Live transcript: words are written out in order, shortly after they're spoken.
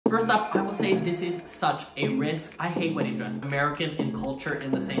First up, I will say this is such a risk. I hate wedding dress. American and culture in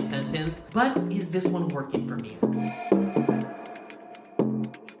the same sentence. But is this one working for me?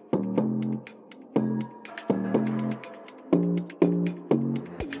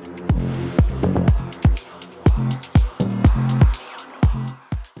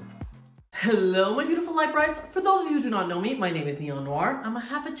 Hello my beautiful light brides. For those of you who do not know me, my name is Neon Noire. I'm a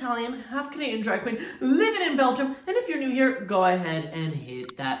half Italian, half Canadian drag queen living in Belgium. And if you're new here, go ahead and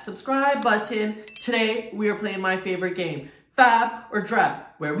hit that subscribe button. Today, we are playing my favorite game, FAB or DRAB,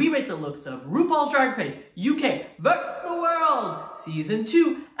 where we rate the looks of RuPaul's Drag Race UK versus the world, Season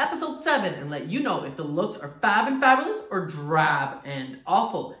 2, Episode 7, and let you know if the looks are fab and fabulous or drab and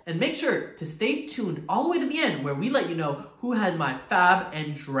awful. And make sure to stay tuned all the way to the end where we let you know who had my fab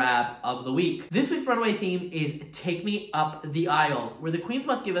and drab of the week. This week's runway theme is Take Me Up the Aisle, where the queens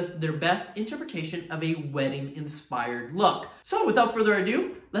must give us their best interpretation of a wedding-inspired look. So without further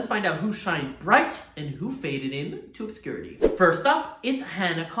ado, let's find out who shined bright and who faded into obscurity. First up, it's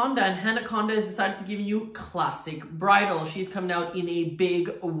Conda, and Conda has decided to give you classic bridal. She's coming out in a big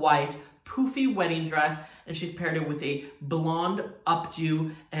white poofy wedding dress, and she's paired it with a blonde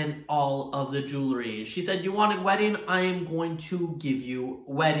updo and all of the jewelry. She said, you wanted wedding, I am going to give you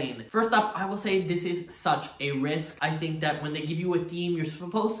wedding. First up, I will say this is such a risk. I think that when they give you a theme, you're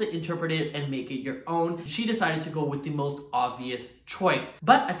supposed to interpret it and make it your own. She decided to go with the most obvious choice.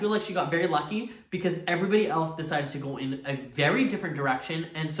 But I feel like she got very lucky because everybody else decided to go in a very different direction,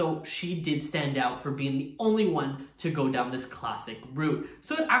 and so she did stand out for being the only one to go down this classic route.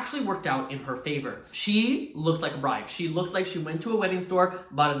 So it actually worked out in her favor. She looks like a bride. She looks like she went to a wedding store,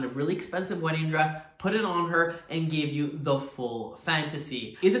 bought a really expensive wedding dress, put it on her, and gave you the full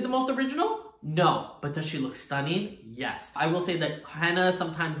fantasy. Is it the most original? No, but does she look stunning? Yes. I will say that Hannah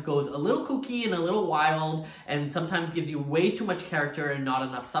sometimes goes a little kooky and a little wild and sometimes gives you way too much character and not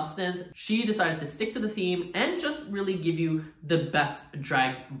enough substance. She decided to stick to the theme and just really give you the best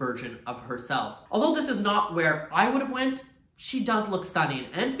drag version of herself. Although this is not where I would have went, she does look stunning.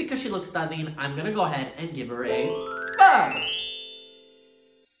 And because she looks stunning, I'm gonna go ahead and give her a FAB.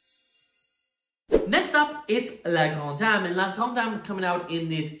 Next up, it's Grande, and Grande is coming out in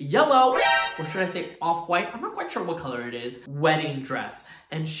this yellow, or should I say off-white, I'm not quite sure what color it is, wedding dress.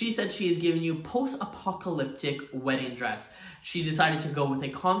 And she said she is giving you post-apocalyptic wedding dress. She decided to go with a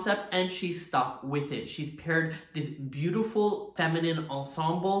concept and she stuck with it. She's paired this beautiful feminine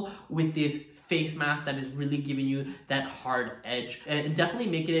ensemble with this face mask that is really giving you that hard edge and definitely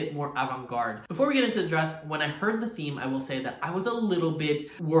making it more avant-garde. Before we get into the dress, when I heard the theme, I will say that I was a little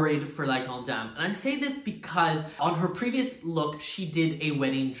bit worried for Grande. And I say this because on her previous look, she did a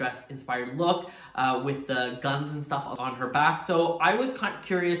wedding dress inspired look with the guns and stuff on her back. So I was kind of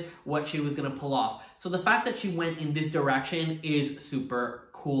curious what she was gonna pull off. So the fact that she went in this direction is super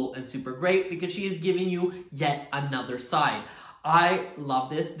cool and super great because she is giving you yet another side. I love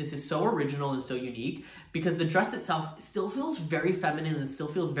this. This is so original and so unique because the dress itself still feels very feminine and still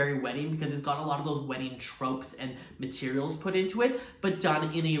feels very wedding because it's got a lot of those wedding tropes and materials put into it, but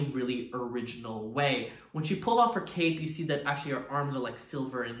done in a really original way. When she pulled off her cape, you see that actually her arms are like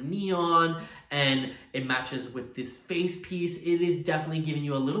silver and neon, and it matches with this face piece. It is definitely giving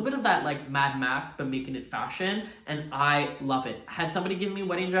you a little bit of that like Mad Max, but making it fashion, and I love it. Had somebody give me a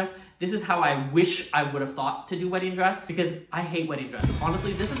wedding dress, this is how I wish I would have thought to do wedding dress because I hate wedding dress.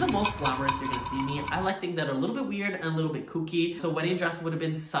 Honestly, this is the most glamorous you're gonna see me. I like things that are a little bit weird and a little bit kooky, so wedding dress would have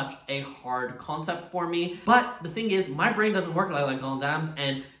been such a hard concept for me. But the thing is, my brain doesn't work like Grande,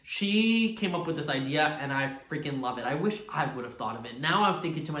 and she came up with this idea and I freaking love it. I wish I would have thought of it. Now I'm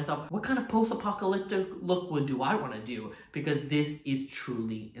thinking to myself, what kind of post-apocalyptic look do I want to do? Because this is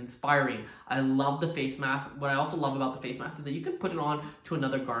truly inspiring. I love the face mask. What I also love about the face mask is that you can put it on to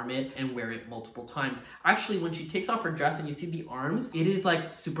another garment and wear it multiple times. Actually, when she takes off her dress and you see the arms, it is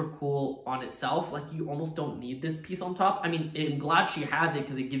like super cool on itself. Like you almost don't need this piece on top. I mean, I'm glad she has it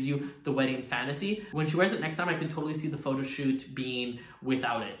because it gives you the wedding fantasy. When she wears it next time, I can totally see the photo shoot being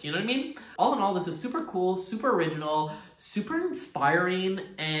without it. You know what I mean? All in all, this is super cool, super original, super inspiring,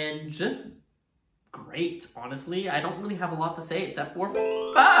 and just great, honestly. I don't really have a lot to say except for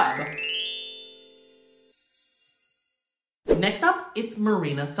FAB. Next up, it's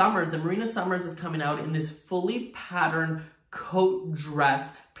Marina Summers, and Marina Summers is coming out in this fully patterned coat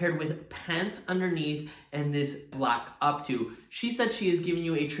dress paired with pants underneath and this black updo. She said she is giving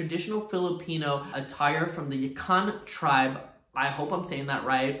you a traditional Filipino attire from the Yakan tribe I hope I'm saying that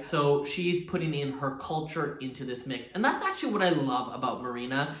right. So she's putting in her culture into this mix. And that's actually what I love about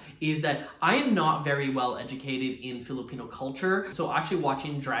Marina, is that I am not very well educated in Filipino culture. So actually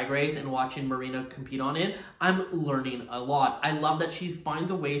watching Drag Race and watching Marina compete on it, I'm learning a lot. I love that she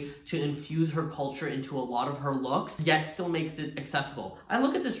finds a way to infuse her culture into a lot of her looks, yet still makes it accessible. I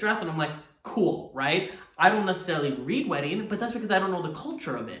look at this dress and I'm like, cool, right? I don't necessarily read wedding, but that's because I don't know the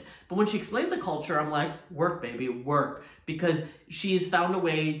culture of it. But when she explains the culture, I'm like, work, baby, work. Because she's found a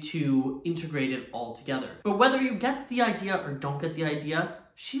way to integrate it all together. But whether you get the idea or don't get the idea,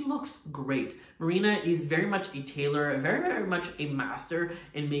 she looks great. Marina is very much a tailor, very much a master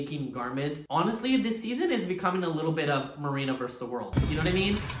in making garments. Honestly, this season is becoming a little bit of Marina versus the world. You know what I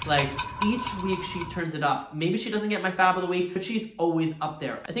mean? Like, each week she turns it up. Maybe she doesn't get my FAB of the week, but she's always up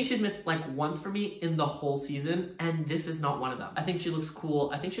there. I think she's missed like once for me in the whole season, and this is not one of them. I think she looks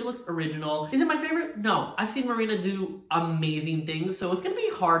cool. I think she looks original. Is it my favorite? No. I've seen Marina do amazing things, so it's gonna be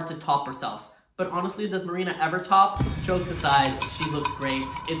hard to top herself. But honestly, does Marina ever top? Jokes aside, she looks great.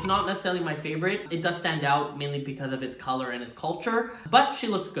 It's not necessarily my favorite. It does stand out mainly because of its color and its culture, but she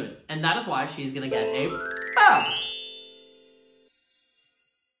looks good. And that is why she's gonna get a FAB.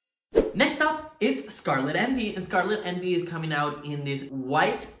 Next up, it's Scarlet Envy. And Scarlet Envy is coming out in this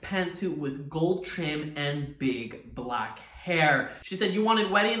white pantsuit with gold trim and big black hair. She said, you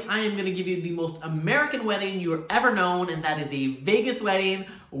wanted wedding? I am gonna give you the most American wedding you've ever known, and that is a Vegas wedding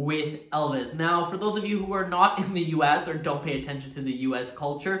with Elvis. Now, for those of you who are not in the US or don't pay attention to the US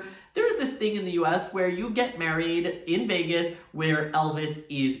culture, there is this thing in the US where you get married in Vegas where Elvis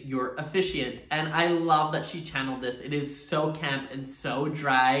is your officiant. And I love that she channeled this. It is so camp and so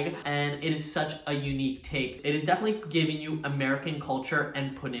drag, and it is such a unique take. It is definitely giving you American culture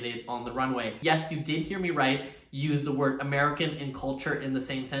and putting it on the runway. Yes, you did hear me right. Use the word American and culture in the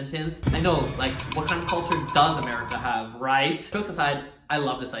same sentence. I know, like, what kind of culture does America have, right? Jokes aside, I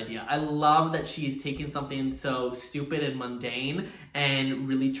love this idea. I love that she is taking something so stupid and mundane and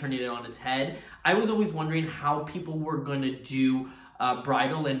really turning it on its head. I was always wondering how people were gonna do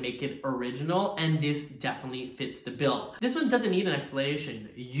Bridal and make it original, and this definitely fits the bill. This one doesn't need an explanation.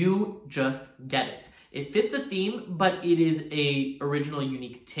 You just get it. It fits a theme, but it is a original,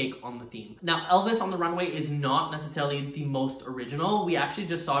 unique take on the theme. Now, Elvis on the runway is not necessarily the most original. We actually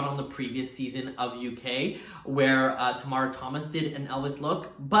just saw it on the previous season of UK, where Tamara Thomas did an Elvis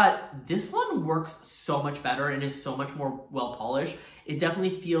look, but this one works so much better and is so much more well polished. It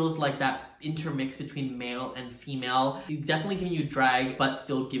definitely feels like that intermix between male and female. It's definitely giving you drag, but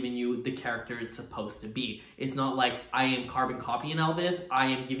still giving you the character it's supposed to be. It's not like I am carbon copying Elvis. I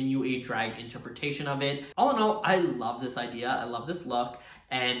am giving you a drag interpretation of it. All in all, I love this idea. I love this look.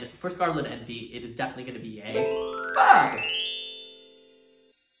 And for Scarlet Envy, it is definitely going to be a FAB.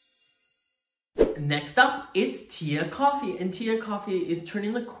 Next up, it's Tia Kofi, and Tia Kofi is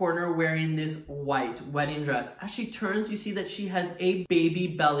turning the corner wearing this white wedding dress. As she turns, you see that she has a baby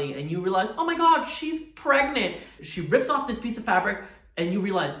belly, and you realize, oh my god, she's pregnant. She rips off this piece of fabric, and you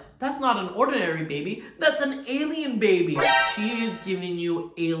realize, that's not an ordinary baby, that's an alien baby. She is giving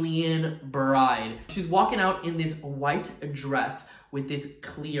you alien bride. She's walking out in this white dress with this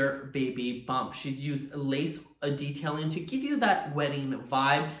clear baby bump. She's used lace detailing to give you that wedding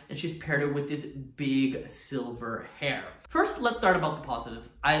vibe, and she's paired it with this big silver hair. First, let's start about the positives.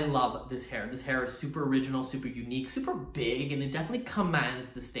 I love this hair. This hair is super original, super unique, super big, and it definitely commands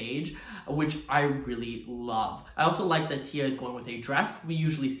the stage, which I really love. I also like that Tia is going with a dress. We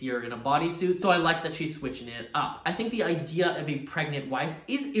usually see her in a bodysuit, so I like that she's switching it up. I think the idea of a pregnant wife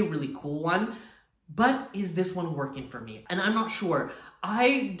is a really cool one, but is this one working for me? And I'm not sure.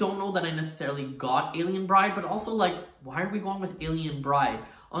 I don't know that I necessarily got Alien Bride, but also, like, why are we going with Alien Bride?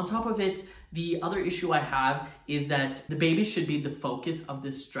 On top of it, the other issue I have is that the baby should be the focus of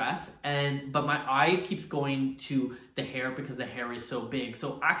this dress, but my eye keeps going to the hair because the hair is so big.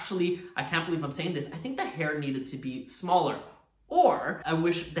 So actually, I can't believe I'm saying this, I think the hair needed to be smaller. Or I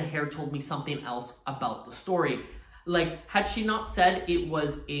wish the hair told me something else about the story. Like, had she not said it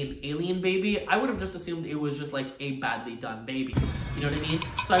was an alien baby, I would have just assumed it was just like a badly done baby. You know what I mean?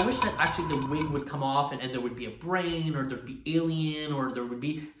 So I wish that actually the wig would come off and there would be a brain, or there'd be alien, or there would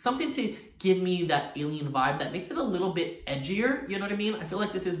be something to give me that alien vibe that makes it a little bit edgier. You know what I mean? I feel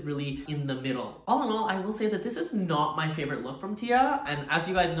like this is really in the middle. All in all, I will say that this is not my favorite look from Tia. And as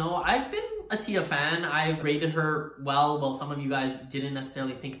you guys know, I've been a Tia fan. I've rated her well, some of you guys didn't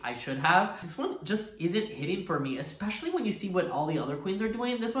necessarily think I should have. This one just isn't hitting for me, especially when you see what all the other queens are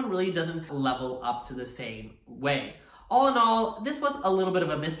doing. This one really doesn't level up to the same way. All in all, this was a little bit of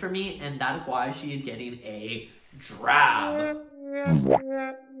a miss for me, and that is why she is getting a DRAB.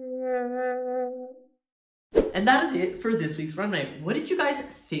 And that is it for this week's runway. What did you guys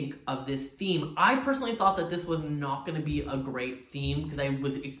think of this theme? I personally thought that this was not going to be a great theme because I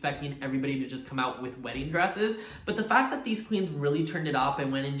was expecting everybody to just come out with wedding dresses. But the fact that these queens really turned it up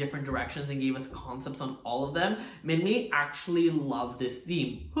and went in different directions and gave us concepts on all of them made me actually love this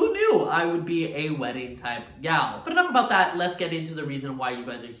theme. Who knew I would be a wedding type gal? But enough about that. Let's get into the reason why you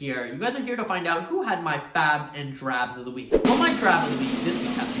guys are here. You guys are here to find out who had my fabs and drabs of the week. Well, my drab of the week this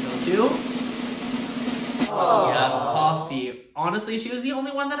week has to go to Kofi. Honestly, she was the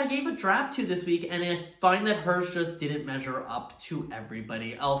only one that I gave a drab to this week, and I find that hers just didn't measure up to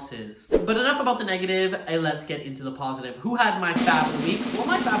everybody else's. But enough about the negative, let's get into the positive. Who had my fab of the week? Well,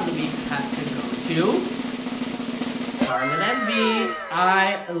 my fab of the week has to go to Scarlet Envy.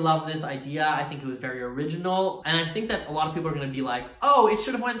 I love this idea. I think it was very original, and I think that a lot of people are going to be like, oh, it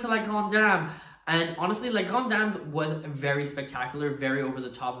should have went to like Grande. And honestly, like Grande was very spectacular, very over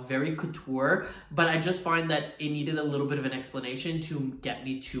the top, very couture, but I just find that it needed a little bit of an explanation to get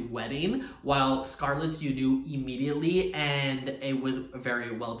me to wedding, while Scarlet's you knew immediately, and it was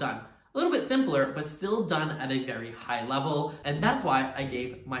very well done. A little bit simpler, but still done at a very high level, and that's why I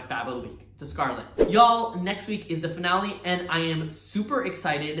gave my fab of the week to Scarlet. Y'all, next week is the finale, and I am super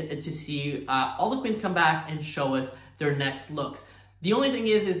excited to see all the queens come back and show us their next looks. The only thing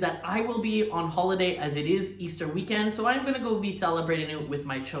is that I will be on holiday as it is Easter weekend, so I'm gonna go be celebrating it with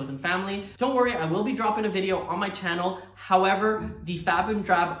my chosen family. Don't worry, I will be dropping a video on my channel. However, the fab and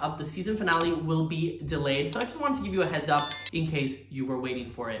drab of the season finale will be delayed, so I just wanted to give you a heads up in case you were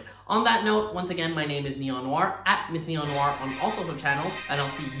waiting for it. On that note, once again, my name is Neon Noire, at Miss Neon Noire on all social channels, and I'll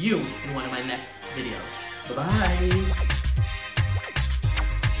see you in one of my next videos. Bye-bye.